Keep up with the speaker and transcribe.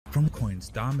Coin's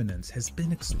dominance has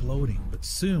been exploding, but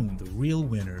soon the real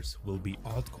winners will be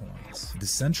altcoins.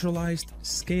 Decentralized,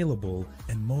 scalable,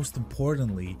 and most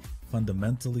importantly,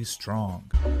 fundamentally strong.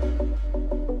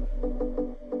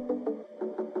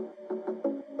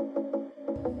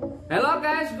 Hello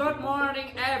guys, good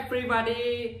morning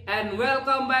everybody, and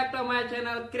welcome back to my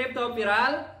channel Crypto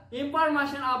Viral.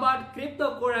 Information about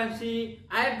cryptocurrency,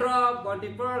 airdrop, body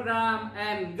program,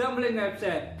 and gambling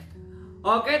website.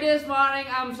 Okay, this morning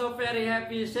I'm so very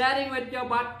happy sharing with you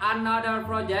about another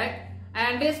project,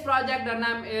 and this project the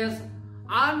name is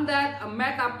Undeads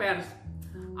Metaverse.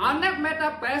 Undeads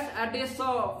Metaverse is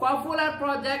so popular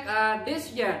project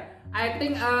this year. I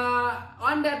think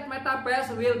Undeads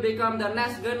Metaverse will become the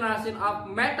next generation of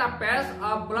Metaverse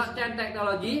of blockchain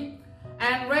technology.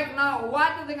 And right now,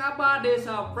 what do you think about this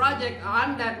project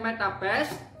Undeads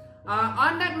Metaverse?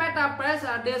 Undeads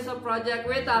Metaverse, this project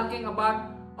we're talking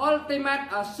about ultimate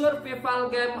survival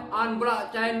game on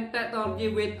blockchain technology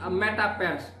with a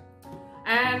metaverse.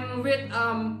 And with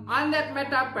Undeads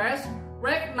Metaverse,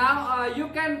 right now you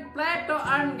can play to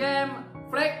earn game,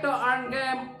 free to earn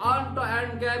game, on to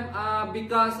earn game,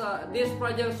 because this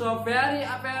project so very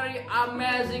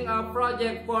amazing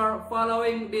project for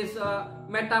following this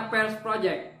metaverse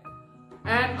project.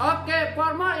 And okay,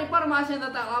 for more information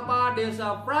about this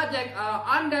project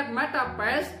Undeads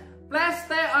Metaverse, please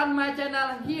stay on my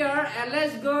channel here, and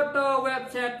let's go to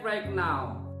website right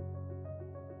now.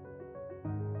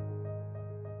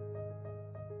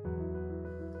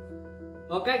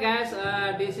 Okay guys,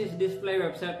 this is display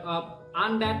website of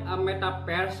Undeads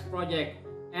Metaverse project,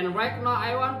 and right now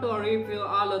I want to review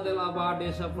a little about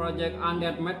this project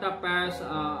Undeads Metaverse,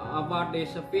 about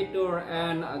this feature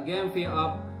and game fee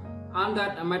of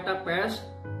Undeads Metaverse.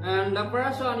 And the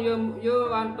first one you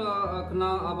want to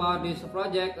know about this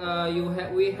project,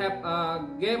 we have a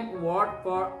game world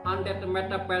for Undeads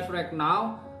Metaverse right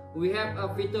now. We have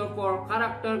a feature for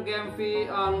character game fee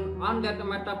on Undeads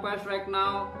Metaverse right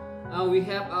now. We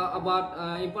have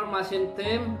about information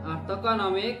theme,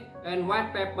 tokenomic, and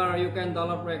white paper. You can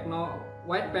download right now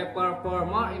white paper for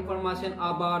more information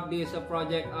about this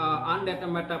project Undeads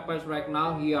Metaverse right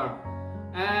now here.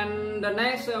 And the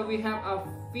next we have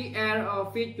a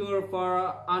VR feature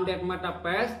for Undeads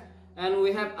Metaverse, and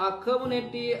we have a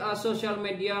community social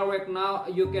media right now.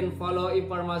 You can follow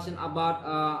information about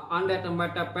Undeads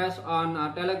Metaverse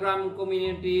on Telegram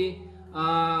community,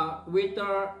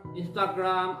 Twitter,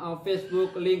 Instagram,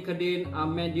 Facebook, LinkedIn,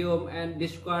 Medium, and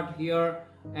Discord here,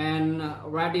 and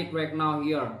Reddit right now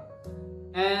here.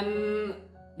 And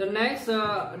the next,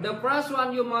 the first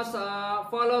one, you must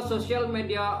follow social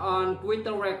media on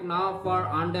Twitter right now for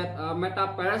Undeads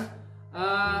Metaverse.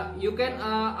 You can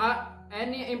add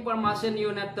any information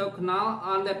you need to know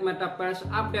on that Metaverse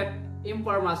update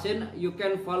information. You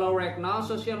can follow right now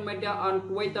social media on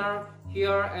Twitter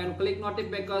here and click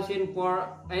notification for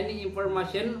any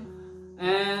information.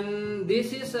 And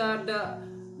this is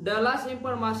the last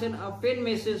information of pin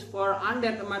message for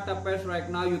Undeads Metaverse right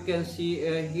now. You can see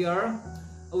here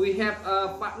we have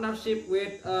a partnership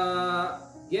with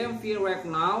game fee right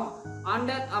now.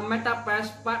 Undeads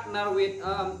Metaverse partner with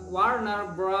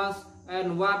Warner Bros.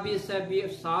 And Wabi Sabi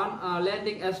Sound,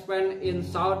 leading expert in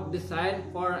sound design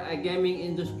for a gaming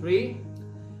industry.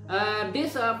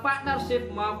 This partnership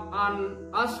moves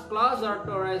on us closer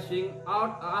to reaching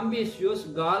out ambitious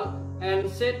goal and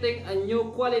setting a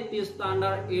new quality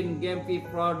standard in game fee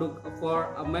product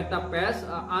for a Metaverse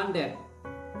Undeads.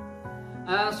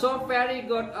 So very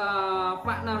good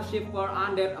partnership for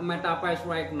Undeads Metaverse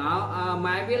right now.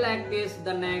 Maybe like this,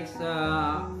 the next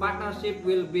partnership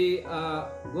will be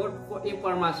good for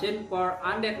information for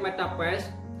Undeads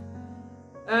Metaverse.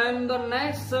 And the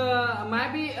next,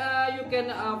 maybe you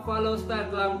can follow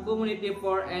Telegram community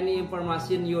for any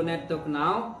information you need to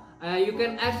know. You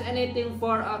can ask anything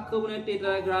for a community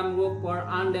Telegram group for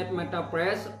Undeads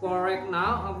Metaverse. For right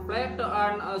now, play to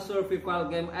earn a survival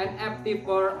game NFT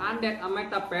for Undeads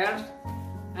Metaverse.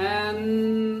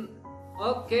 And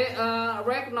okay,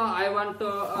 right now I want to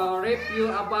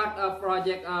review about a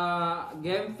project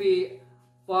game fee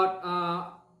for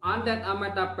Undeads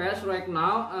Metaverse right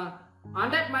now.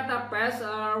 Undeads Metaverse,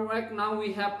 right now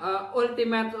we have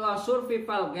ultimate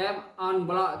survival game on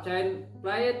blockchain,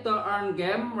 play to earn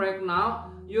game right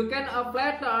now. You can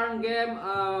play to earn game,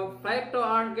 own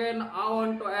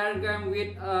to earn game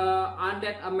with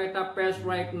Undeads Metaverse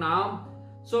right now.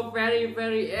 So very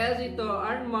easy to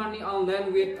earn money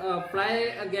online with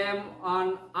play a game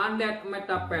on Undeads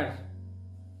Metaverse.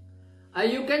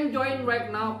 You can join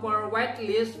right now for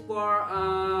whitelist for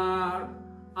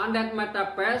Undeads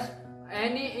Metaverse.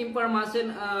 any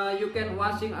information, you can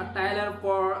watching a trailer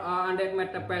for Undead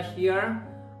Metaverse here.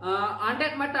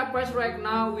 Undead Metaverse right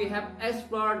now, we have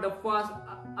explored the first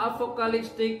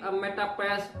apocalyptic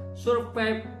metaverse,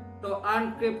 survive to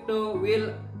earn crypto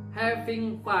while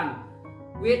having fun.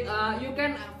 With you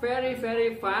can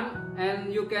very fun,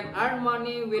 and you can earn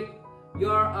money with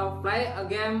your play a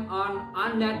game on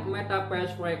Undead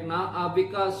Metaverse right now,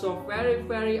 because so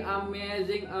very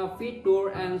amazing feature,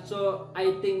 and so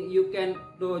I think you can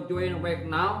to join right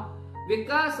now,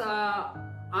 because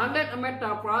Undead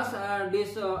Metaverse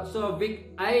this so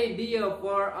big idea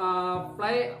for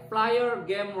flyer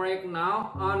game right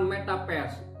now on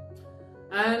Metaverse.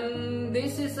 And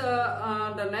this is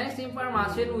the next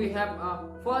information. We have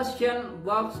Fusion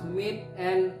Box Meet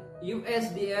and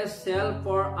USDS sale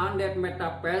for Undead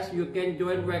Metaverse. You can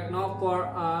join right now for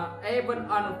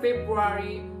event on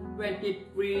February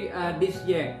 23 this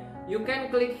year. You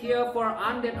can click here for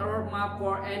Undead roadmap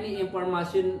for any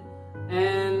information.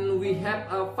 And we have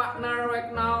a partner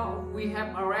right now. We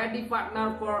have already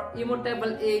partner for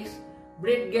Immutable X,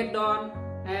 Brigade,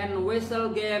 and Whistle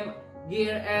Game,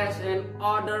 Gear S, and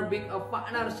other big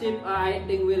partnership. I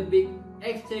think will be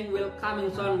exchange will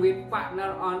coming soon with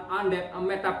partner on Undead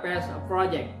Metaverse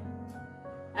project.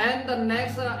 And the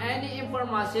next any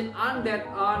information Undead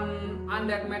on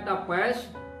Undead Metaverse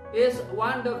is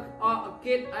one the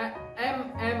kid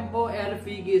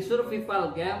MMORPG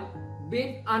survival game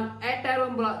built on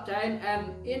Ethereum blockchain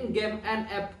and in-game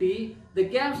NFT. The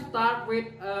game starts with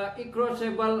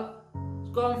irreconcilable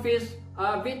conflict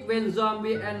between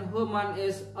zombie and human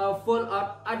is full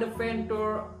of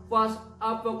adventure,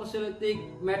 post-apocalyptic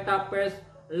metaverse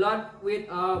loaded with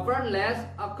borderless,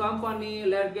 a company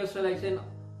larger selection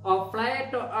of flyer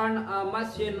to earn a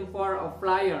machine for a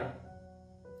flyer.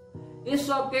 It's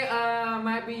okay,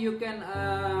 maybe you can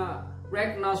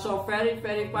right now so very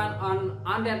fun on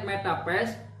Undead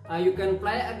Metaverse. You can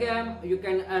play a game, you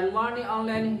can earn money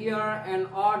online here, and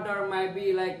order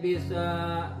maybe like this.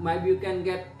 Maybe you can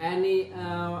get any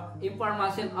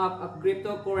information of a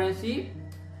cryptocurrency.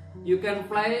 You can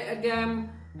play a game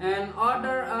and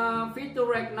other feature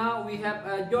right now. We have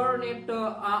a journey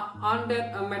to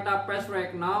Undead Metaverse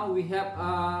right now. We have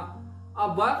a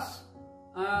box,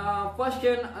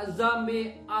 fusion, a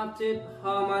zombie, asset,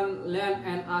 human, land,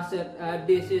 and asset.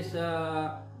 This is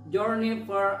journey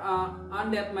for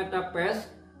Undead Metaverse.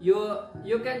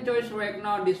 You can choose right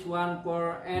now this one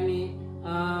for any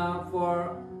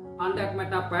for Undead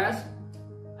Metaverse.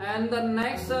 And the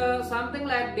next something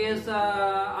like this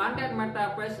Undead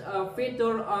Metaverse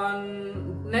feature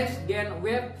on next gen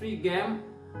Web3 game.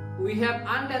 We have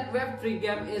Undead Web3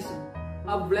 game is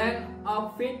a blend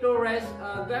of feature-rich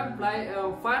gameplay,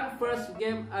 fun first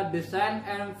game design,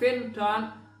 and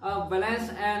fin-tone balance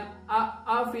and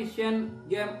efficient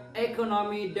game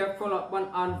economy development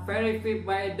on verified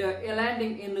by the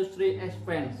lending industry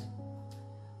experience.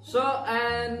 So,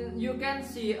 and you can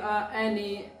see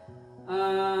any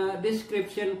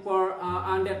description for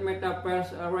Undead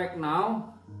Metaverse right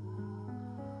now.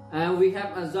 And we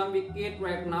have a zombie kit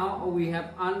right now. We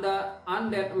have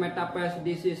Undead Metaverse.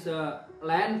 This is a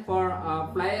land for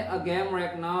play a game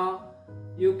right now.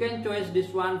 You can choose this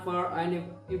one for any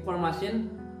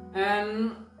information.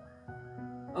 And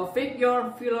a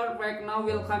figure filler right now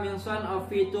will come in soon, a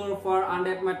feature for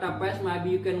Undead Metaverse.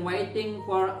 Maybe you can waiting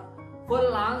for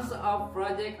full launch of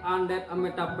project Undead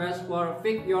Metaverse for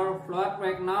figure float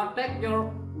right now. Take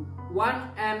your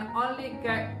one and only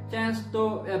chance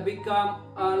to become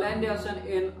a landation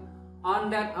in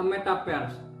Undead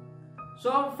Metaverse.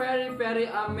 So very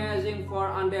amazing for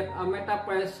Undead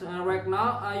Metaverse right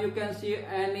now. You can see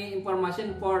any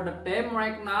information for the theme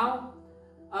right now.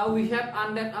 We have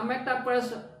Undead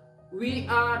Metaverse. We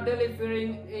are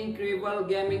delivering incredible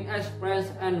gaming experience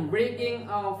and bringing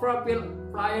a profile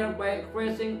flyer by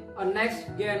creating a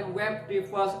next-gen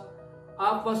Web3 first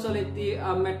facility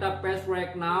Metaverse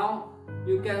right now.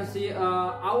 You can see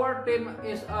our team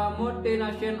is a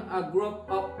multinational group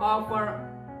of over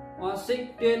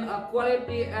 16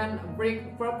 quality and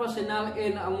break professional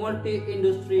in a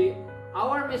multi-industry.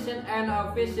 Our mission and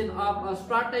vision of a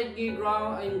strategy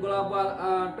grow in global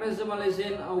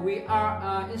transformation. We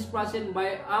are inspired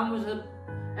by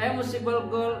impossible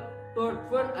goal to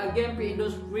put a game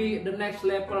industry the next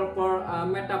level for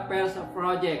Metaverse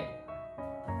project.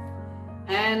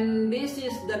 And this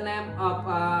is the name of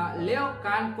Leo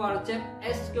Khan for Chief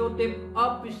Executive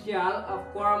Official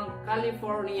from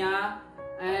California.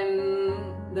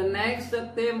 And the next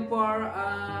team for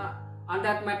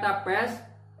Undead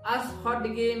Metaverse, as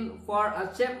Hodgkin for a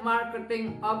Chief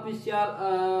Marketing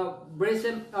Official based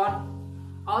on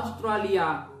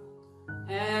Australia.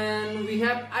 And we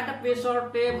have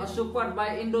advisor team support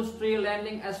by industry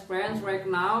lending experience right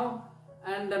now,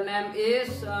 and the name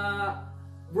is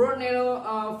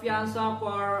Brunello Fianza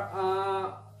for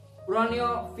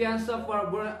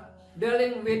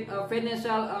dealing with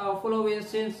financial flowing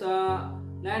since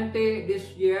 90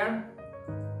 this year.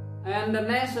 And the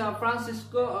next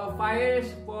Francisco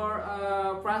Fires for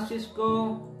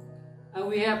Francisco, and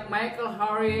we have Michael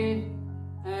Harry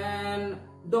and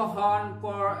Dohan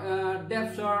for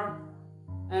Depsor,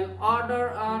 and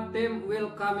other team will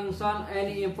coming soon.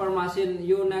 Any information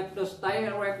you need to stay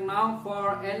right now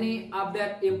for any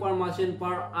update information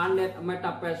for Undead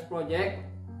Metaverse project.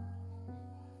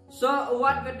 So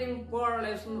what waiting for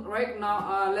right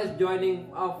now? Let's joining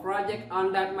a project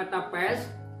Undead Metaverse.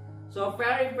 So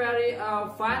very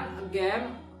fun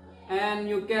game, and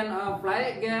you can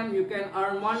play game, you can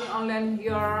earn money online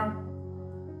here.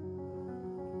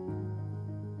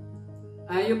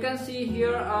 You can see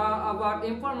here about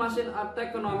information of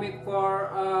economic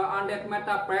for Undead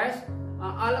Metaverse,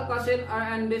 allocation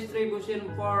and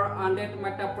distribution for Undead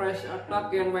Metaverse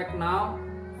token right now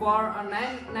for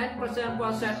 9%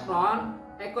 per second,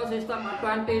 ecosystem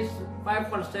 25%,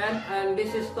 and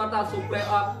this is total supply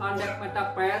of Undead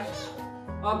Metaverse.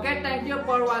 Okay, thank you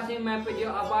for watching my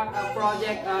video about a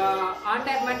project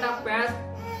Undead Metaverse,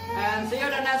 and see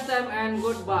you the next time, and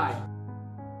goodbye.